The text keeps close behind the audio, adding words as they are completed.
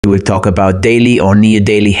We will talk about daily or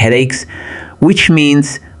near-daily headaches, which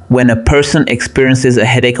means when a person experiences a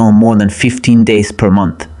headache on more than 15 days per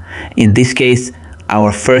month. In this case,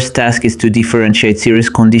 our first task is to differentiate serious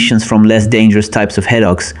conditions from less dangerous types of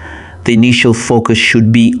headaches. The initial focus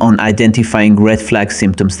should be on identifying red flag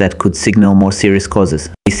symptoms that could signal more serious causes.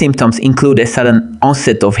 The symptoms include a sudden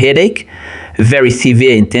onset of headache, very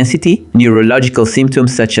severe intensity, neurological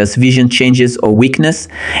symptoms such as vision changes or weakness,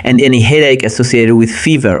 and any headache associated with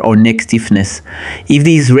fever or neck stiffness. If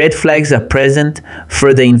these red flags are present,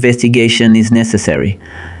 further investigation is necessary.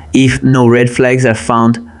 If no red flags are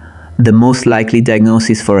found, the most likely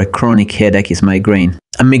diagnosis for a chronic headache is migraine.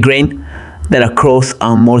 A migraine that occurs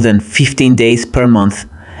on more than 15 days per month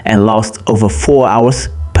and lasts over 4 hours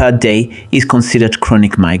per day is considered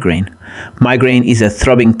chronic migraine. Migraine is a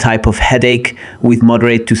throbbing type of headache with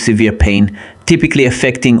moderate to severe pain, typically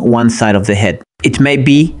affecting one side of the head. It may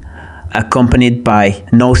be accompanied by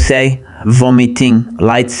nausea, vomiting,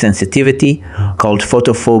 light sensitivity called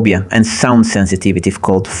photophobia, and sound sensitivity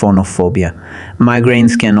called phonophobia.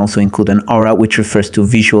 Migraines can also include an aura, which refers to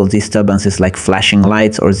visual disturbances like flashing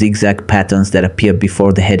lights or zigzag patterns that appear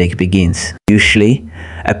before the headache begins. Usually,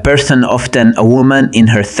 a person, often a woman in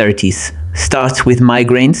her 30s, starts with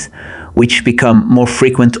migraines, which become more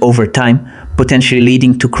frequent over time, potentially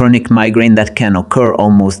leading to chronic migraine that can occur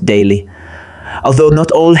almost daily. Although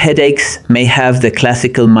not all headaches may have the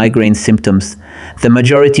classical migraine symptoms, the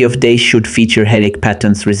majority of days should feature headache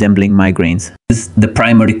patterns resembling migraines. The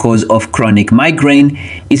primary cause of chronic migraine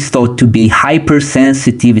is thought to be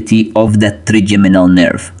hypersensitivity of the trigeminal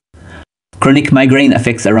nerve. Chronic migraine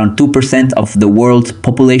affects around 2% of the world's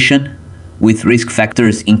population, with risk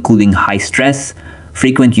factors including high stress,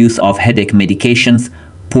 frequent use of headache medications,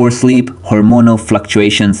 poor sleep, hormonal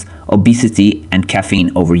fluctuations, obesity, and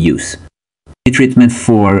caffeine overuse. The treatment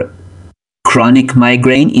for chronic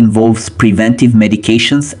migraine involves preventive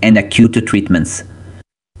medications and acute treatments.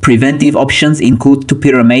 Preventive options include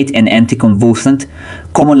topiramate, an anticonvulsant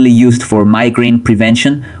commonly used for migraine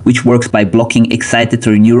prevention, which works by blocking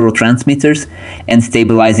excitatory neurotransmitters and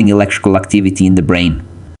stabilizing electrical activity in the brain.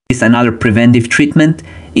 Another preventive treatment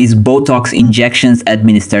is Botox injections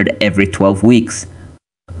administered every 12 weeks.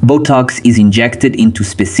 Botox is injected into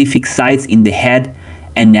specific sites in the head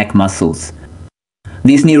and neck muscles.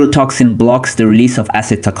 This neurotoxin blocks the release of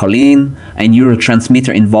acetylcholine, a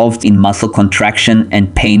neurotransmitter involved in muscle contraction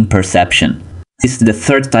and pain perception. This is the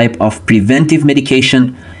third type of preventive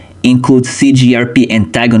medication, includes CGRP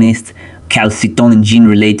antagonists, calcitonin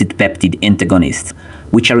gene-related peptide antagonists,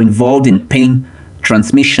 which are involved in pain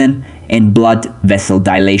transmission and blood vessel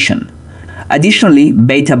dilation. Additionally,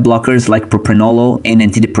 beta blockers like propranolol and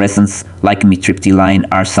antidepressants like amitriptyline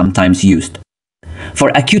are sometimes used. For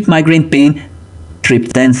acute migraine pain,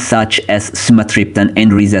 triptans such as sumatriptan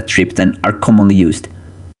and rizatriptan are commonly used.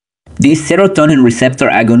 These serotonin receptor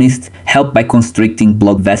agonists help by constricting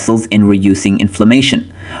blood vessels and reducing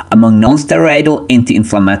inflammation. Among non-steroidal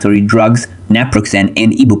anti-inflammatory drugs, naproxen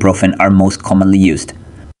and ibuprofen are most commonly used.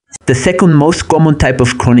 The second most common type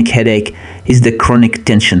of chronic headache is the chronic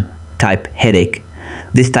tension type headache.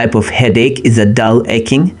 This type of headache is a dull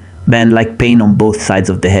aching, band-like pain on both sides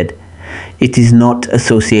of the head. It is not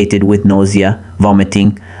associated with nausea,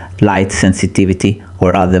 vomiting, light sensitivity,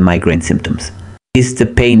 or other migraine symptoms.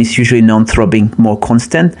 The pain is usually non-throbbing, more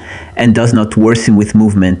constant, and does not worsen with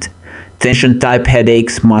movement. Tension-type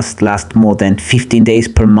headaches must last more than 15 days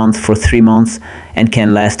per month for 3 months and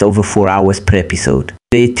can last over 4 hours per episode.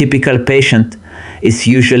 The typical patient is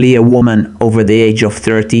usually a woman over the age of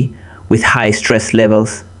 30 with high stress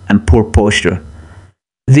levels and poor posture.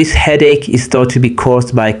 This headache is thought to be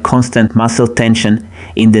caused by constant muscle tension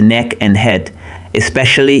in the neck and head,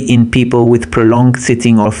 especially in people with prolonged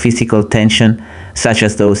sitting or physical tension, such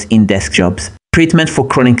as those in desk jobs. Treatment for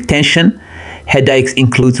chronic tension headaches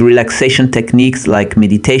includes relaxation techniques like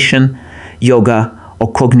meditation, yoga,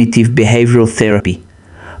 or cognitive behavioral therapy.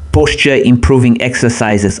 Posture improving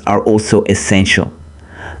exercises are also essential.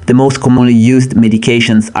 The most commonly used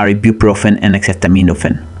medications are ibuprofen and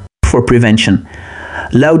acetaminophen. For prevention,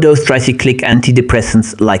 low-dose tricyclic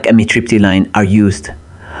antidepressants like amitriptyline are used.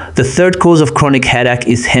 The third cause of chronic headache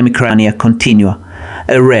is hemicrania continua,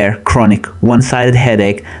 a rare, chronic, one-sided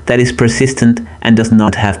headache that is persistent and does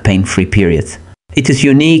not have pain-free periods. It is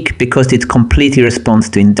unique because it completely responds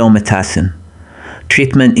to indomethacin.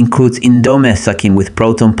 Treatment includes indomethacin with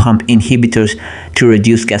proton pump inhibitors to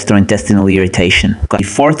reduce gastrointestinal irritation. The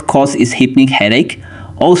fourth cause is hypnic headache,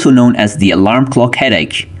 also known as the alarm clock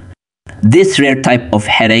headache. This rare type of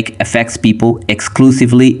headache affects people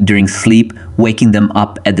exclusively during sleep, waking them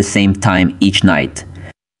up at the same time each night.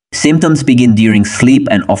 Symptoms begin during sleep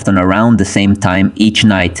and often around the same time each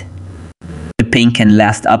night. The pain can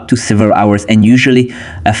last up to several hours and usually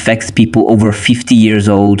affects people over 50 years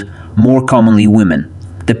old, more commonly women.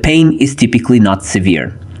 The pain is typically not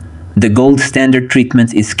severe. The gold standard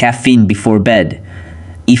treatment is caffeine before bed.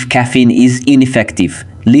 If caffeine is ineffective,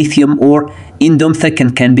 lithium or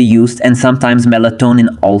indomethacin can be used, and sometimes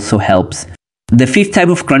melatonin also helps. The fifth type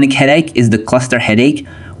of chronic headache is the cluster headache,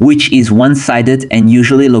 which is one-sided and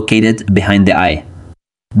usually located behind the eye.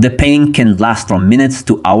 The pain can last from minutes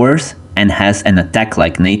to hours and has an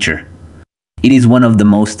attack-like nature. It is one of the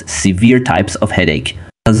most severe types of headache.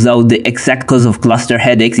 Although the exact cause of cluster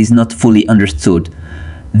headaches is not fully understood,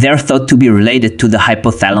 they are thought to be related to the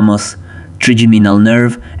hypothalamus, trigeminal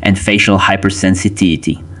nerve, and facial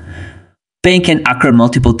hypersensitivity. Pain can occur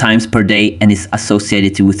multiple times per day and is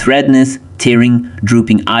associated with redness, tearing,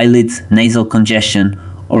 drooping eyelids, nasal congestion,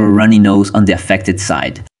 or a runny nose on the affected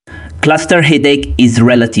side. Cluster headache is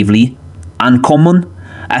relatively uncommon,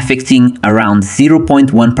 affecting around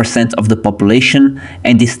 0.1% of the population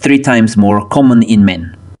and is 3 times more common in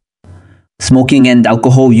men. Smoking and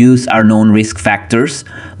alcohol use are known risk factors,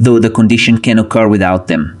 though the condition can occur without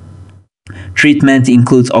them. Treatment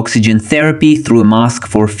includes oxygen therapy through a mask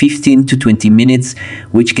for 15 to 20 minutes,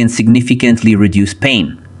 which can significantly reduce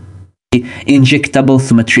pain. Injectable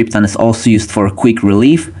sumatriptan is also used for quick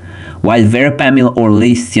relief, while verapamil or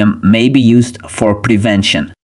lithium may be used for prevention.